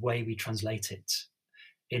the way we translate it.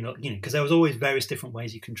 Because there was always various different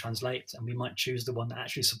ways you can translate, and we might choose the one that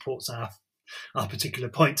actually supports our particular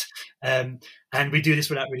point. And we do this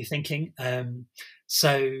without really thinking.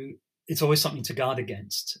 So it's always something to guard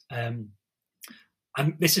against.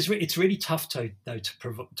 It's really tough to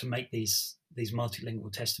make these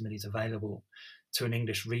multilingual testimonies available to an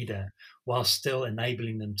English reader while still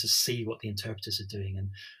enabling them to see what the interpreters are doing and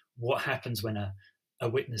what happens when a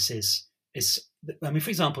witness is. I mean, for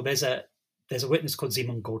example, there's a witness called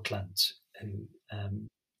Simon Gotland who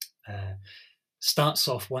starts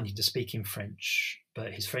off wanting to speak in French,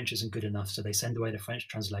 but his French isn't good enough, so they send away the French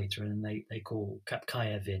translator and they call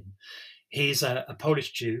Kapkayev in. He's a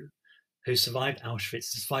Polish Jew who survived Auschwitz,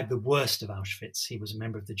 survived the worst of Auschwitz. He was a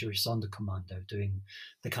member of the Jewish Sonderkommando, doing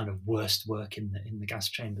the kind of worst work in the gas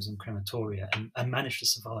chambers and crematoria, and managed to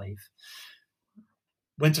survive.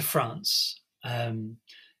 Went to France.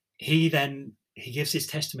 He gives his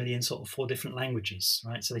testimony in sort of 4 different languages,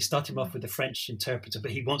 right? So they start him off with the French interpreter,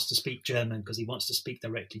 but he wants to speak German because he wants to speak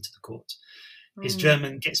directly to the court. His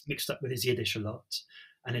German gets mixed up with his Yiddish a lot,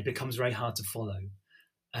 and it becomes very hard to follow.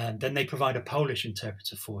 Then they provide a Polish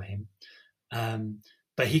interpreter for him,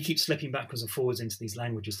 but he keeps slipping backwards and forwards into these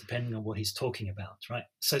languages depending on what he's talking about, right?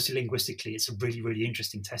 Sociolinguistically, it's a really, really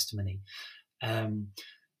interesting testimony.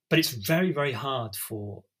 But it's very, very hard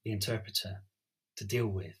for the interpreter to deal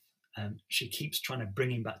with. She keeps trying to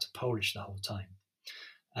bring him back to Polish the whole time.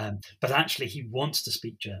 But actually, he wants to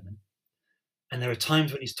speak German. And there are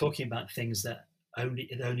times when he's talking about things that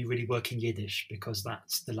only really work in Yiddish because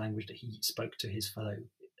that's the language that he spoke to his fellow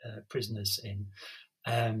prisoners in.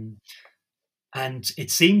 And it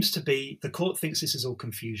seems to be, the court thinks this is all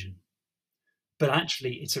confusion. But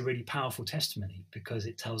actually, it's a really powerful testimony because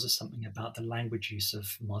it tells us something about the language use of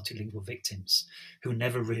multilingual victims who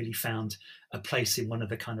never really found a place in one of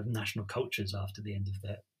the kind of national cultures after the end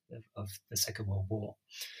of the Second World War.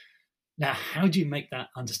 Now, how do you make that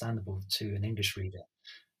understandable to an English reader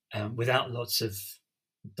without lots of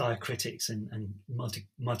diacritics and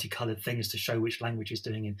multicolored things to show which language he's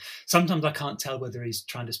doing in? Sometimes I can't tell whether he's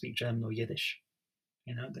trying to speak German or Yiddish.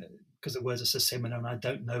 Because the words are so similar, and I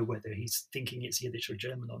don't know whether he's thinking it's Yiddish or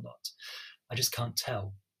German or not. I just can't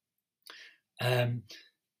tell.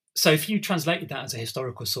 So if you translated that as a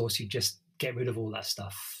historical source, you just get rid of all that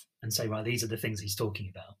stuff and say, right, these are the things he's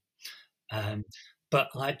talking about. But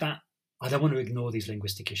like that, I don't want to ignore these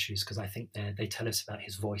linguistic issues because I think they tell us about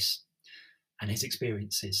his voice and his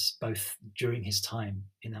experiences, both during his time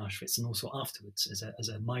in Auschwitz and also afterwards as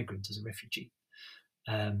a migrant, as a refugee.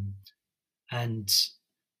 And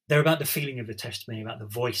they're about the feeling of the testimony, about the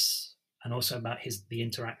voice, and also about the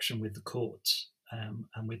interaction with the court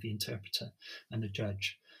and with the interpreter and the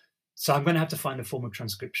judge. So I'm going to have to find a form of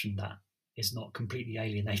transcription that is not completely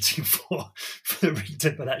alienating for the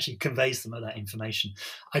reader, but actually conveys some of that information.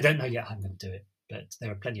 I don't know yet how I'm going to do it, but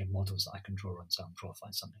there are plenty of models that I can draw on, so I'm sure I'll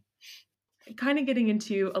find something. Kind of getting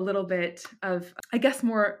into a little bit of, I guess,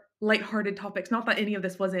 more lighthearted topics. Not that any of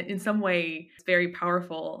this wasn't in some way a very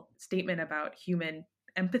powerful statement about human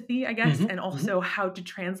empathy, I guess, and also how to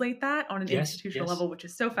translate that on an institutional level, which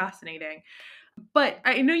is so fascinating. But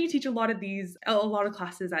I know you teach a lot of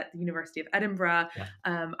classes at the University of Edinburgh.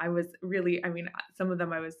 Yeah. Some of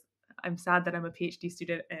them I'm sad that I'm a PhD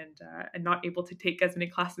student and not able to take as many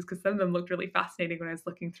classes because some of them looked really fascinating when I was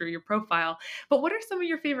looking through your profile. But what are some of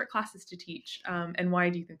your favorite classes to teach, and why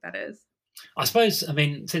do you think that is? I suppose,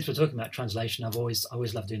 since we're talking about translation, I've always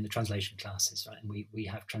loved doing the translation classes, right? And we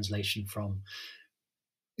have translation from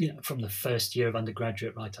the first year of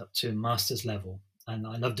undergraduate right up to master's level. And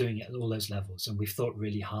I love doing it at all those levels. And we've thought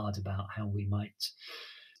really hard about how we might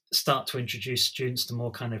start to introduce students to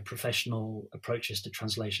more kind of professional approaches to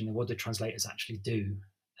translation and what do translators actually do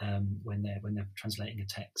when they're translating a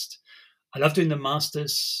text. I love doing the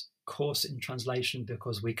master's course in translation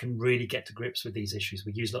because we can really get to grips with these issues.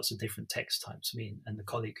 We use lots of different text types, me and the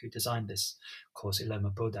colleague who designed this course,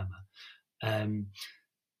 Iloma Bodama.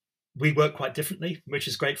 we work quite differently, which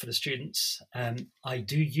is great for the students. I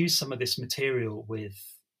do use some of this material with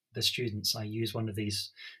the students. I use one of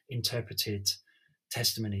these interpreted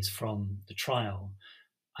testimonies from the trial,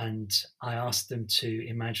 and I ask them to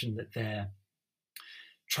imagine that they're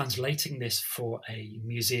translating this for a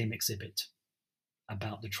museum exhibit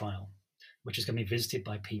about the trial, which is going to be visited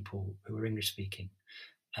by people who are English speaking.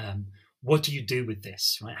 What do you do with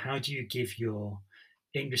this, right? How do you give your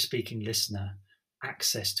English speaking listener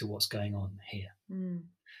access to what's going on here?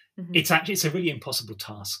 Mm-hmm. It's a really impossible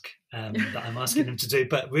task that I'm asking them to do,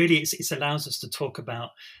 but really it allows us to talk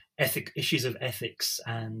about issues of ethics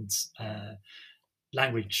and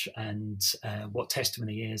language and what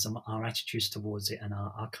testimony is and our attitudes towards it and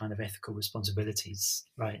our kind of ethical responsibilities,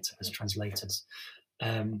 right, as translators.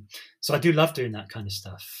 So I do love doing that kind of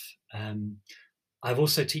stuff. I've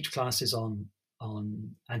also teach classes on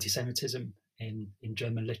anti-Semitism in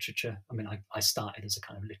German literature. I mean, I started as a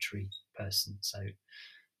kind of literary person, so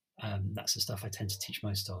that's the stuff I tend to teach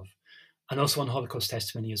most of, and also on Holocaust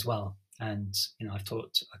testimony as well. And I've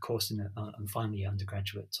taught a course on final year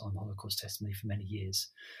undergraduate on Holocaust testimony for many years,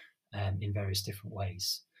 in various different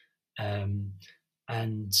ways. And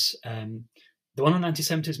the one on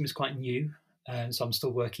anti-Semitism is quite new, so I'm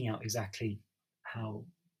still working out exactly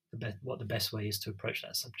what the best way is to approach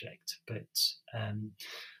that subject. But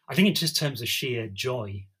I think in just terms of sheer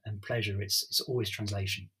joy and pleasure, it's always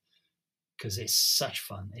translation, because it's such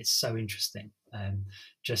fun. It's so interesting.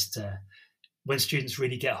 When students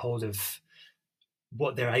really get hold of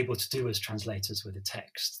what they're able to do as translators with a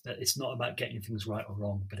text, that it's not about getting things right or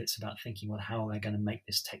wrong, but it's about thinking, well, how am I going to make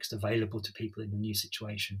this text available to people in a new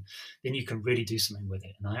situation? Then you can really do something with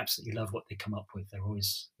it. And I absolutely love what they come up with. They're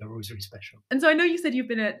always really special. And so I know you said you've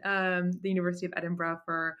been at the University of Edinburgh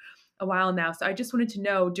for a while now. So I just wanted to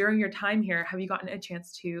know, during your time here, have you gotten a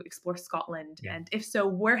chance to explore Scotland? Yeah. And if so,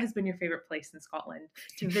 where has been your favorite place in Scotland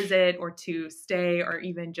to visit or to stay, or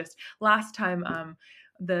even just last time,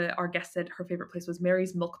 our guest said her favorite place was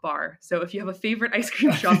Mary's Milk Bar. So if you have a favorite ice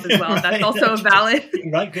cream shop as well, that's also valid.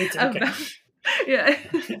 Right, good. Okay. Yeah.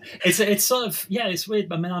 It's sort of, it's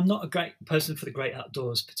weird. I mean, I'm not a great person for the great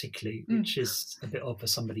outdoors particularly, which is a bit odd for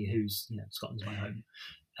somebody who's, Scotland's my home.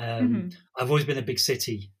 I've always been a big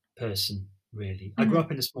city person, really. I grew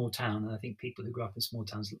up in a small town, and I think people who grow up in small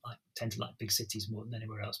towns tend to like big cities more than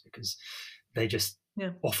anywhere else, because they just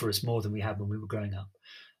offer us more than we had when we were growing up.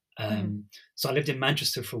 So I lived in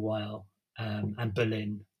Manchester for a while, and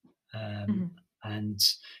Berlin, and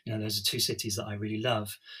those are two cities that I really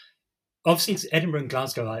love. Obviously, Edinburgh and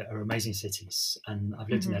Glasgow are amazing cities, and I've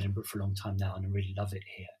lived in Edinburgh for a long time now, and I really love it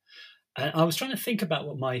here. And I was trying to think about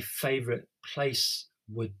what my favourite place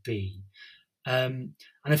would be. And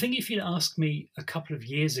I think if you'd asked me a couple of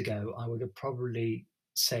years ago, I would have probably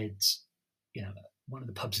said, one of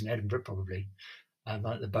the pubs in Edinburgh, probably,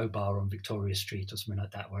 like the Bow Bar on Victoria Street or something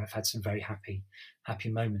like that, where I've had some very happy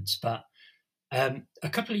moments. But a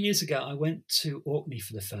couple of years ago, I went to Orkney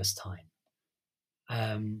for the first time.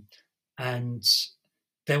 And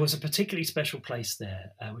there was a particularly special place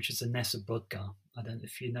there, which is the Ness of Bodgar. I don't know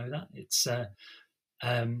if you know that.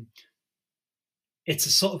 It's a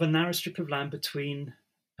sort of a narrow strip of land between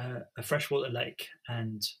a freshwater lake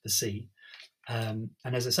and the sea. And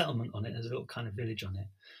there's a settlement on it. There's a little kind of village on it.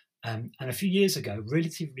 And a few years ago,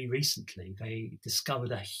 relatively recently, they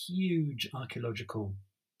discovered a huge archaeological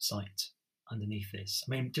site underneath this.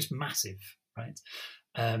 I mean, just massive, right?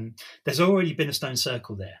 There's already been a stone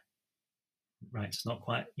circle there. Right, it's not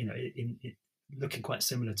quite, looking quite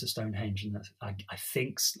similar to Stonehenge, and I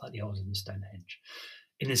think slightly older than Stonehenge,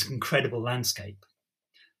 in this incredible landscape.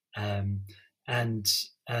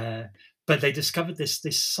 But they discovered this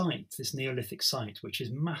site, this Neolithic site, which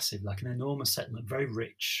is massive, like an enormous settlement, very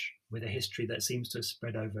rich, with a history that seems to have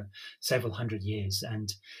spread over several hundred years,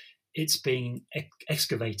 and it's being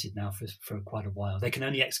excavated now for quite a while. They can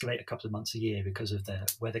only excavate a couple of months a year because of the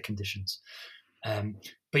weather conditions.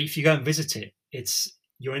 But if you go and visit it,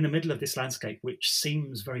 you're in the middle of this landscape, which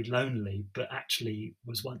seems very lonely, but actually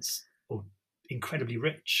was once incredibly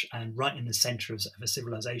rich and right in the center of a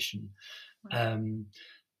civilization. Wow.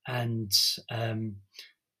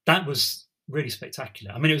 That was really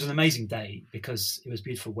spectacular. I mean, it was an amazing day because it was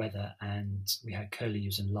beautiful weather, and we had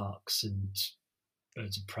curlews and larks and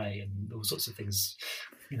birds of prey and all sorts of things,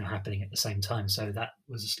 happening at the same time. So that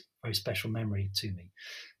was a very special memory to me.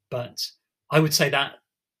 But I would say that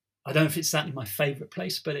I don't know if it's exactly my favourite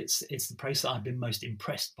place, but it's the place that I've been most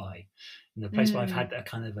impressed by, and the place where I've had a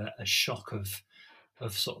kind of a shock of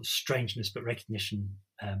sort of strangeness but recognition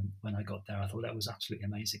when I got there. I thought that was absolutely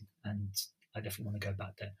amazing, and I definitely want to go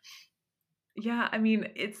back there. Yeah, I mean,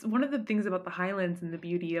 it's one of the things about the Highlands and the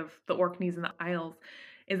beauty of the Orkneys and the Isles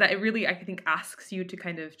is that it really, I think, asks you to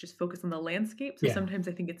kind of just focus on the landscape. So Yeah, sometimes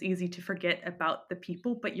I think it's easy to forget about the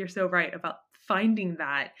people, but you're so right about finding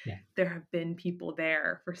that yeah. there have been people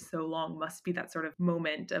there for so long must be that sort of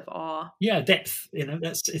moment of awe. Yeah, depth.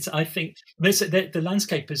 That's it's. I think the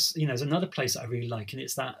landscape is. There's another place that I really like, and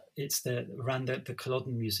it's the around the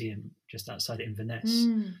Culloden Museum just outside Inverness.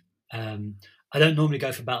 Mm, Um, I don't normally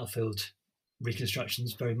go for battlefield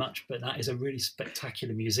reconstructions very much, but that is a really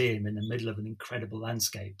spectacular museum in the middle of an incredible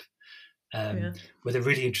landscape, yeah, with a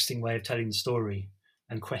really interesting way of telling the story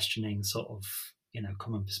and questioning sort of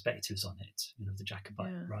common perspectives on it. The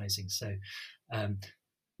Jacobite yeah, Rising. So, um,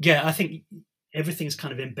 yeah, I think everything's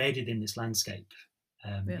kind of embedded in this landscape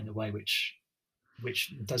yeah. in a way which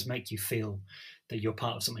does make you feel that you're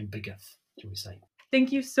part of something bigger, shall we say.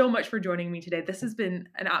 Thank you so much for joining me today. This has been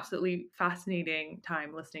an absolutely fascinating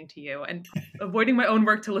time listening to you, and avoiding my own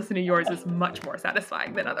work to listen to yours is much more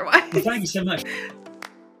satisfying than Well, thank you otherwise. so much.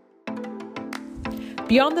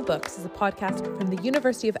 Beyond the Books is a podcast from the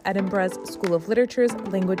University of Edinburgh's School of Literatures,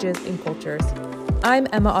 Languages and Cultures. I'm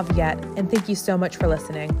Emma Aviette, and thank you so much for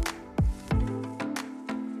listening.